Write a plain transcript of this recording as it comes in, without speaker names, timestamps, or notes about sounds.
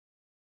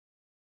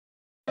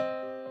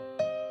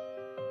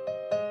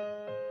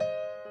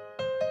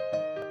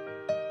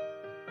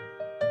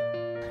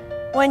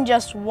when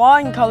just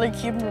one color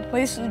cube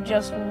replaces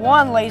just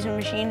one laser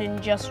machine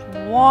in just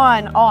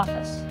one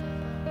office.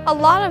 A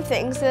lot of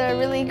things that are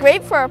really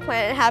great for our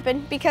planet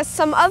happen because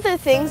some other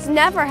things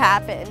never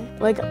happen.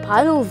 Like a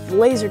pile of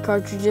laser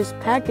cartridges,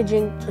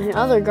 packaging, and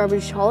other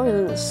garbage taller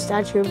than the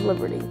Statue of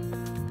Liberty.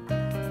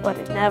 But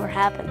it never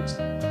happens.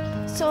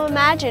 So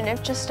imagine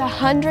if just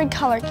 100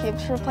 color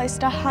cubes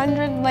replaced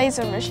 100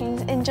 laser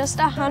machines in just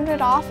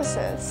 100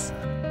 offices.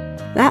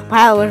 That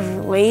pile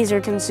of laser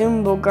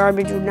consumable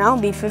garbage would now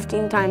be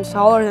 15 times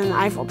taller than the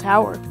Eiffel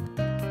Tower.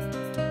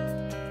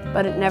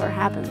 But it never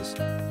happens.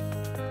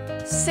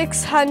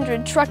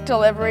 600 truck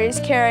deliveries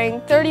carrying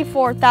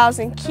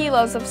 34,000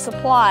 kilos of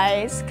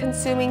supplies,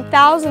 consuming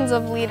thousands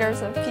of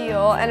liters of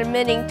fuel and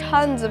emitting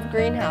tons of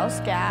greenhouse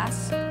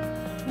gas.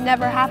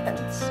 Never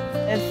happens.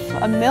 If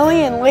 1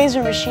 million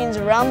laser machines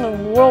around the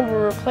world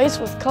were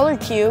replaced with color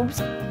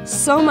cubes,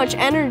 so much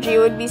energy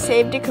would be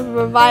saved it could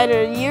provide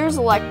a year's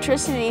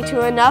electricity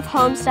to enough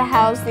homes to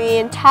house the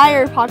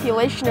entire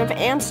population of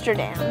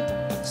Amsterdam.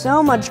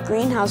 So much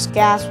greenhouse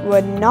gas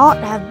would not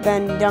have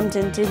been dumped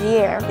into the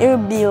air. It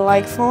would be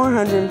like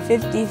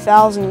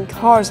 450,000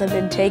 cars had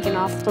been taken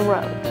off the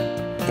road.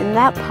 And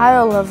that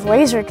pile of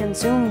laser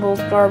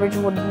consumables garbage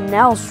would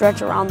now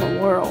stretch around the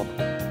world.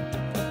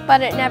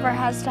 But it never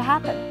has to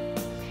happen.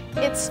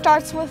 It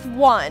starts with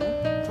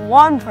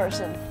one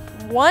person,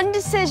 one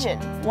decision,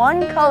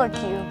 one color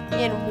cube,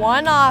 in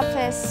one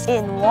office,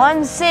 in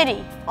one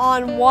city,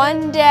 on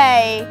one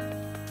day,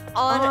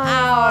 on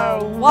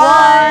our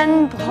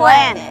one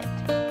planet.